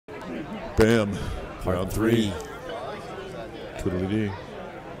Bam. Part Round 3. Twiddly-dee.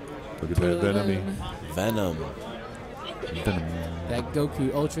 Look at that Venom. Venom. That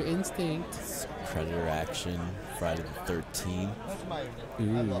Goku Ultra Instinct. Predator action. Friday the 13th. Ooh,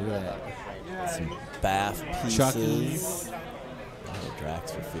 look at that. Some Bath pieces. Chucky. Oh,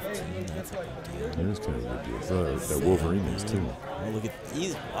 Drax for 15. That's a good deal. That is kind of a good deal. That Wolverine is too. Oh, look at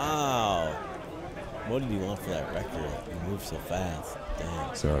these. Wow. What did you want for that record? You moved so fast.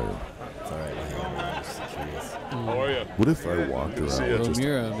 Damn. Sorry. It's alright. I was just curious. How are you? What if I walked around with just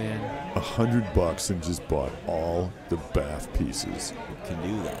Romero, man. $100 and just bought all the Bath pieces? You can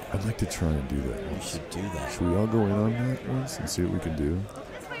do that. I'd like to try and do that You once. should do that. Should we all go in on that once and see what we can do?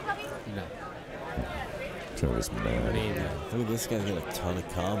 No. Travis mad. Maybe. Look, this guy's got a ton of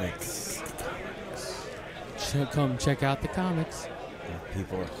comics. Come check out the comics. And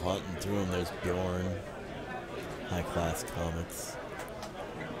people are hunting through them. There's Bjorn. High class comics.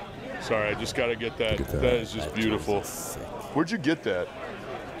 Sorry, I just got to get that. Look at that. That is just That beautiful. jersey's sick. Where'd you get that?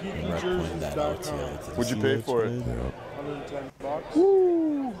 I remember I pointed that out to you. What'd you pay for it? Yep. $110.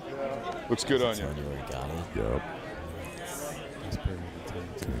 Woo! Looks good on Tell you. you where he got it. Yep. That's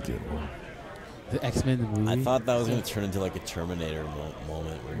perfect. Can I get one? The X-Men the movie. I thought that was going to turn into like a Terminator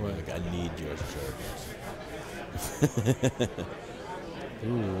moment where you're What? like, I need your shirt.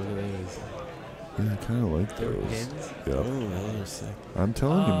 Ooh, look at those. Yeah, I kind of like They were those. pins? Yep. Oh, those are sick. I'm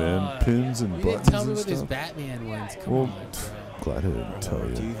telling you, man. Pins and You buttons didn't tell me and what this stuff. Batman ones. Come Well, on, bro. Glad I didn't tell Do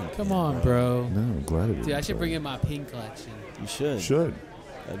you you. even Come care, on, bro. No, I'm glad I didn't. Dude, I should tell bring you. in my pin collection. You should. Should.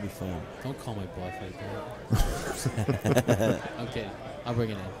 That'd be fun. Don't call my bluff like that. I'm kidding. I'll bring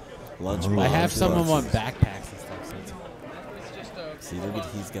it in. Lunchbox. I have some of them on lunches. backpacks and stuff. So it's See, look at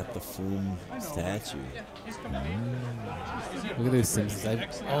he's got the Foom statue. look at those Simpsons.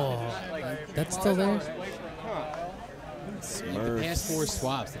 That's still there? The Smurfs. past 4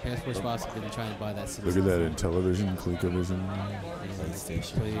 swaps. The past 4 swaps have been trying to buy that Look at that in television, ColecoVision,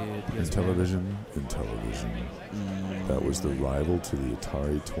 PlayStation. in television, in television. That was the rival to the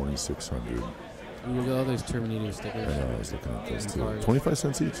Atari 2600. Ooh, look at all those Terminator I stickers. know, I was looking at those too. Cards. 25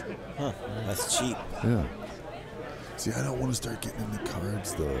 cents each. Huh. That's cheap. Yeah. See, I don't want to start getting into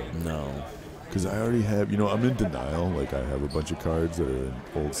cards though, No. because I already have. You know, I'm in denial. Like I have a bunch of cards that are in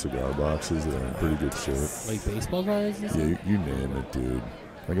old cigar boxes that are in pretty good shape. Like baseball cards and Yeah, stuff? you name it, dude.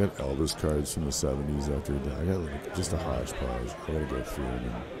 I got Elvis cards from the 70s after I got like just a hodgepodge. I gotta go through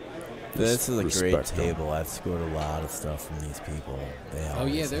them. This is a great respect them. table. I've scored a lot of stuff from these people. They Oh,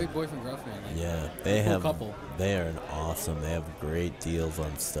 always yeah, they're have- boyfriend girlfriend. Like, Yeah, they cool have. couple. They are an awesome. They have great deals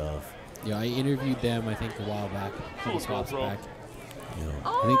on stuff. Yeah, I interviewed them, I think, a while back. A couple swaps bro. back. You know,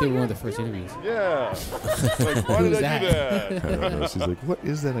 I think they were one of the first interviews. Yeah. Like, why did Who's I do that? that? I don't know. She's like, "What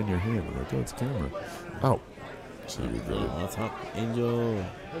is that on your hand?" I'm like, "Oh, it's a camera." Oh, she regret it. let's talk Angel.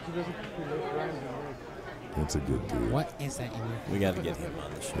 That's a good dude. What is that in your We got to get him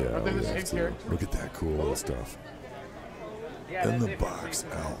on the show. Yeah, we have to. Look at that cool old stuff. And the box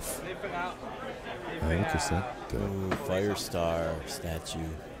elf. I like that. Ooh, Firestar statue.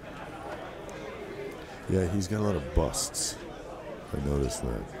 Yeah, he's got a lot of busts. I noticed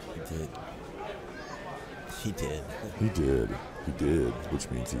that. He did. He did. He did. He did, which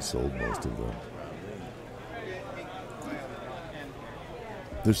means he sold most of them.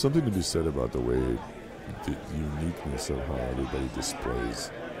 There's something to be said about the way, the uniqueness of how everybody displays.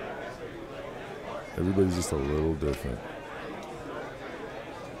 Everybody's just a little different.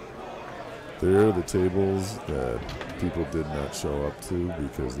 There are the tables that people did not show up to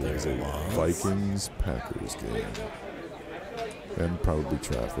because there was a Vikings-Packers game. And probably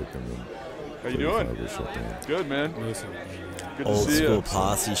traffic, and then How you doing? 35 was shut down. Good, man. most of the game? Good Old to see school you.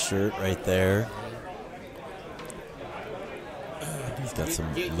 Posse shirt right there. He's got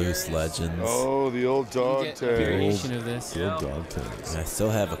some loose legends. Oh, the old dog You get a tag. variation of this. Good dog tags. And I still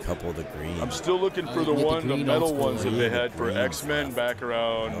have a couple of the green. I'm still looking for you the get the one, the green metal old school ones that one. they Yeah, had the for green X-Men stuff. back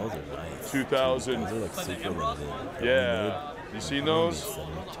around Those are nice. 2000. Those are like super limited. Yeah. You seen those?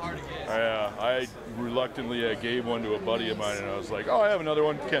 I reluctantly gave one to a buddy of mine, and I was like, "Oh, I have another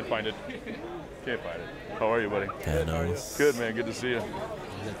one. Can't find it. Can't find it." How are you, buddy? Panos. Good, man. Good to see you. Is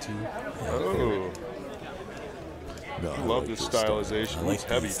that two? Oh, No, I love this stylization. I like It's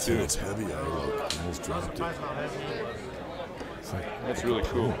heavy these too. It's heavy. I almost dropped it. It's like, That's really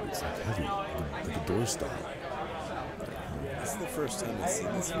cool. It's like heavy, like a door style. This is the first time I've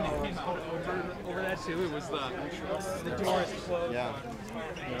seen this video. Over that too, it was the doors closed. Yeah.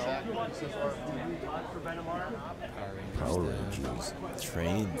 Power Rangers.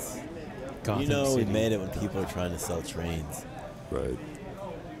 Trains. Gotham You know we City. made it when people are trying to sell trains. Right.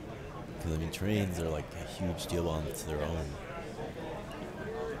 Because, I mean, trains are like a huge deal on to their own.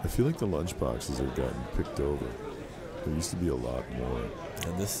 I feel like the lunch boxes have gotten picked over. There used to be a lot more.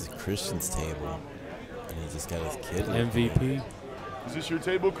 And this is Christian's table. And he just got his kid. MVP. Is this your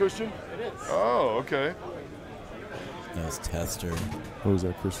table, Christian? It is. Oh, okay. That was Tester. Oh, is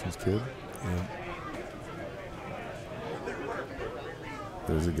that Christian's kid? Yeah.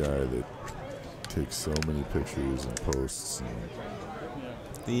 There's a guy that takes so many pictures and posts. And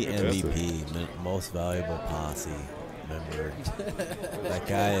The MVP, most valuable posse member. That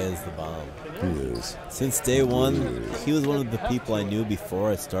guy is the bomb. he is. Since day one, he was one of the people I knew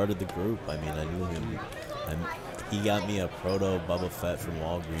before I started the group. I mean, I knew him. He got me a proto Bubba Fett from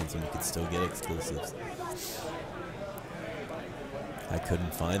Walgreens, and you could still get exclusives. I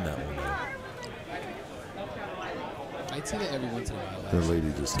couldn't find that one though. I'd see that every once in a while. The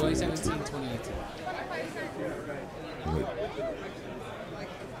lady just did it, 2017, too. 2018. Like,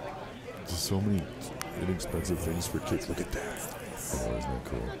 just so many inexpensive things for kids. Look at that. Oh, isn't that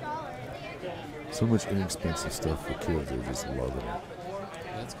cool? So much inexpensive stuff for kids. They're just loving it.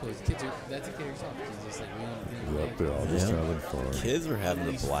 That's cool. Kids are, that's a kid yourself. It's just like, we don't Yep, they're all just having fun. Kids were having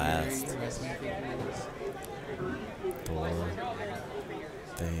a blast. Thor,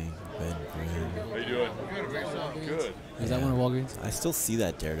 Thing, Ben Grimm. How you doing? Good. Is that one of Walgreens? I still see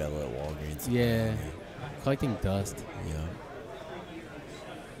that Daredevil at Walgreens. Yeah. Collecting dust. Yeah.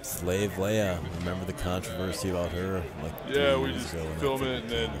 Slave Leia. Remember the controversy about her? Like Yeah, 3 we years just ago when film that it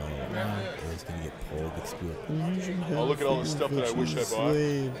thing and then- came out. It was gonna get pulled. It's good. I'll look at all the stuff that I wish I bought.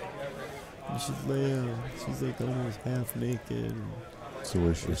 She's Leia. She's like almost half naked. So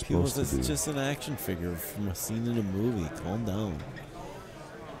what you're supposed to It's do. just an action figure from a scene in a movie. Calm down.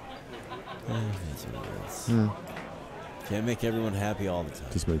 That's what it is. Can't make everyone happy all the time.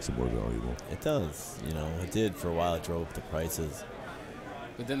 Just makes it more valuable. It does. You know, it did for a while. It drove up the prices.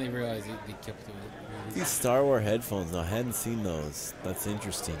 But then they realized they kept doing it. These Star Wars headphones, now I hadn't seen those. That's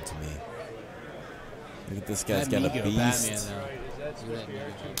interesting to me. Look at this guy's got a beast. Batman, though. Look at that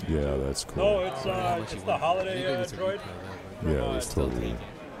Mego. Yeah, that's cool. No, it's the holiday droid. Yeah, it's totally.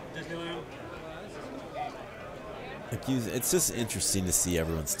 Like it's just interesting to see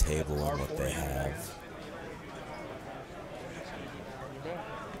everyone's table and what they have.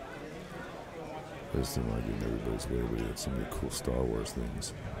 I just didn't want to get in everybody's way, but he had so many cool Star Wars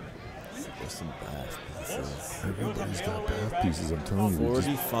things. There's some bath pieces. Everybody's got bath pieces, I'm telling you. Just,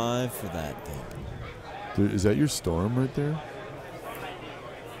 45 for that thing. dude, is that your Storm right there?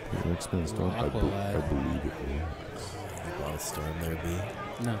 The X-Men Storm? I Aqualad. believe it. You bought a Storm there,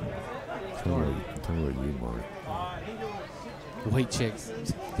 B? No. Tell me what you, Mark. White Chicks.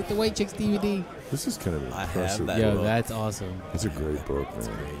 Get the White Chicks DVD. This is kind of an I have impressive that. Yo, book. that's awesome. It's a great book,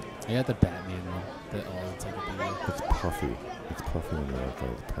 man. I got the Batman one. The all encyclopedia. It's puffy. It's puffy on the outside.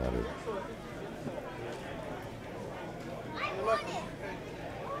 It's padded.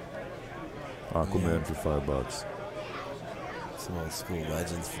 Aquaman for $5. Some old school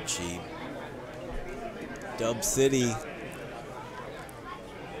legends for cheap. Dub City.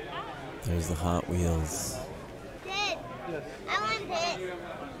 There's the Hot Wheels. Dad, I want this.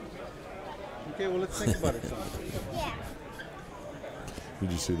 Okay, well, let's think about it. Yeah.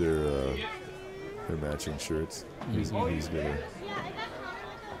 Did you see their matching shirts? He's got a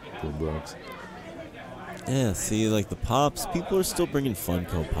 $2. Yeah, see, like the Pops, people are still bringing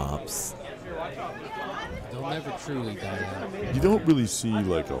Funko Pops. They'll never truly die out. You don't really see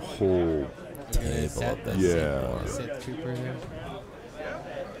like a whole. Table up there. Yeah. Sith Trooper there.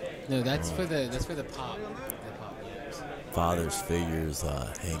 No, that's for the pop. The pop games. Father's figures,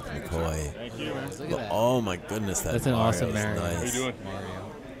 Hank McCoy. Thank you. Look at that. Oh my goodness, That's an awesome Mario's Mario. nice. How you doing?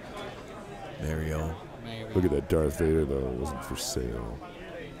 Mario. Look at that Darth Vader though. It wasn't for sale.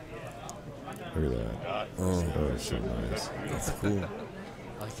 Look at that. Oh, That's so nice. that's cool.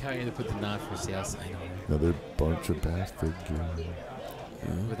 I like how you had to put the not for sale sign on it Another bunch of bath figures.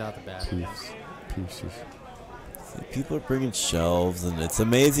 without the bat. Pieces. People are bringing shelves, and it's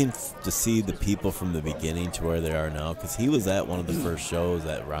amazing to see the people from the beginning to where they are now. Because he was at one of the first shows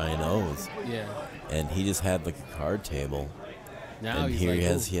at Ryan O's, Yeah. and he just had like a card table. Now And he's here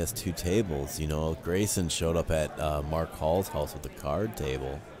like, he has 2 tables. You know, Grayson showed up at Mark Hall's house with a card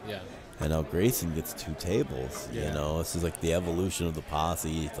table, Yeah. and now Grayson gets 2 tables. Yeah. You know, this is like the evolution of the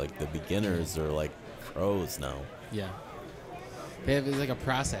posse. It's like the beginners are like pros now. Yeah. They have, it's like a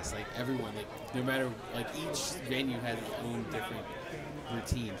process. Like everyone, like no matter, like each venue has its own different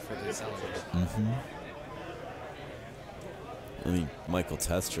routine for the celebration. Mm-hmm. I mean, Michael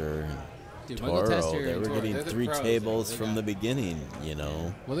Tester and Dude, Michael Toro, Tester they and were Toro, getting they're the 3 pros. tables They from got- the beginning, you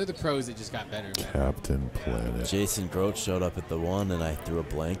know. Well, they're the pros that just got better. Captain Planet. Jason Groach showed up at the one, and I threw a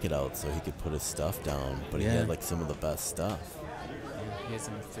blanket out so he could put his stuff down, but he Yeah. had like some of the best stuff. He has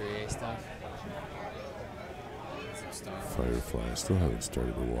some 3A stuff. Some Star Wars. Firefly. I still haven't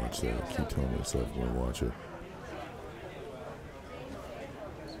started to watch that. I keep telling myself I'm going to watch it.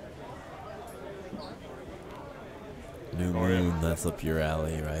 New Moon, that's up your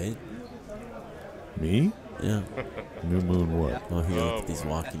alley, right? Me? Yeah. New Moon what? Oh, he looked at these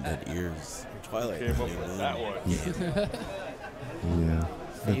Walking Dead ears. Twilight. Came up New with Moon. that one. Yeah.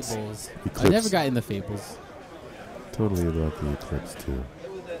 That's Fables. I Eclipse. never got into Fables. Totally about the Eclipse, too.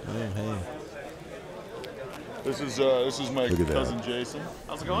 Oh, hey. This is my Look at that. cousin Jason.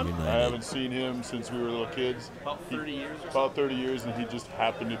 How's it going? Maybe I 90. haven't seen him since we were little kids. About 30 years or About 30 years, and he just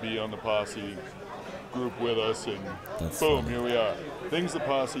happened to be on the Posse group with us, and That's boom, funny. here we are. Things the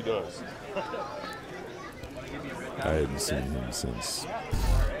Posse does. I hadn't seen him since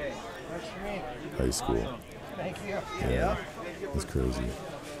high school. Yeah. It's crazy.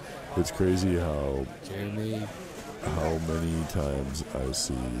 It's crazy how Jeremy. many times I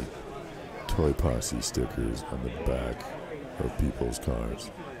see Toy Posse stickers on the back of people's cars.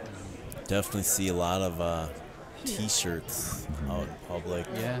 Definitely see a lot of T-shirts out in public.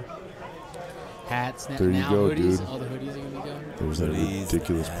 Yeah. Hats. There you now go, hoodies. dude. All the hoodies are going to be going. There's that Hoodies,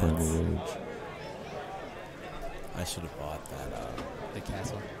 ridiculous hats. Primal Rage. I should have bought that. The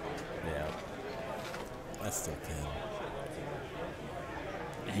castle. Yeah. I still can.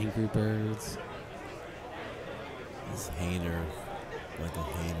 Angry Birds. This Hainer, like a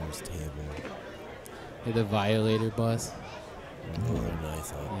Hainer's table. Yeah, the Violator bus. Oh, they're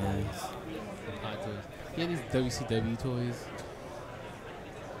nice out Yeah. there. Hot toys. Yeah, these WCW toys.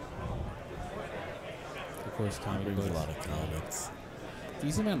 Of course, comic Brings books. a lot of comics.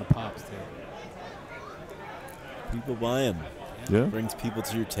 Decent amount of pops, too. People buy them. Yeah? Brings people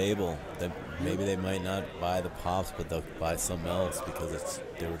to your table. Maybe they might not buy the pops, but they'll buy something else because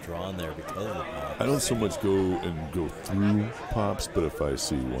they were drawn there because of the pops. I don't so much go through Pops, but if I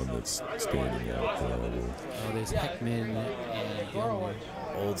see one that's standing out, then I will. Oh, there's Heckman and Gilmore.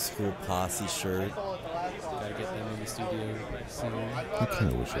 Old school Posse shirt. Gotta get them in the studio soon. I kind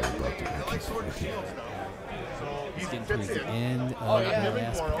of wish I was about to make this fucking. It's getting towards the end of the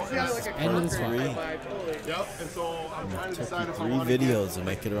last end of this one. Three. Yep, and so I'm trying to decide if I 3 want to get videos and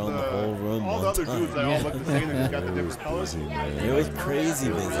make it around the whole room all the one other dudes time. that all look the same and got the It was different colors. busy, man. It was crazy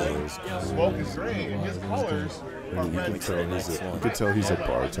busy. Smoke is gray, and his colors are You red. could tell next you one. could tell he's a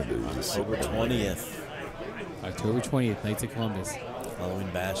bartender. He's just October sitting there. 20th. October 20th, Knights of Columbus. Halloween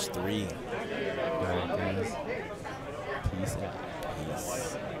Bash 3. All right, guys. Peace out.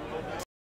 Peace.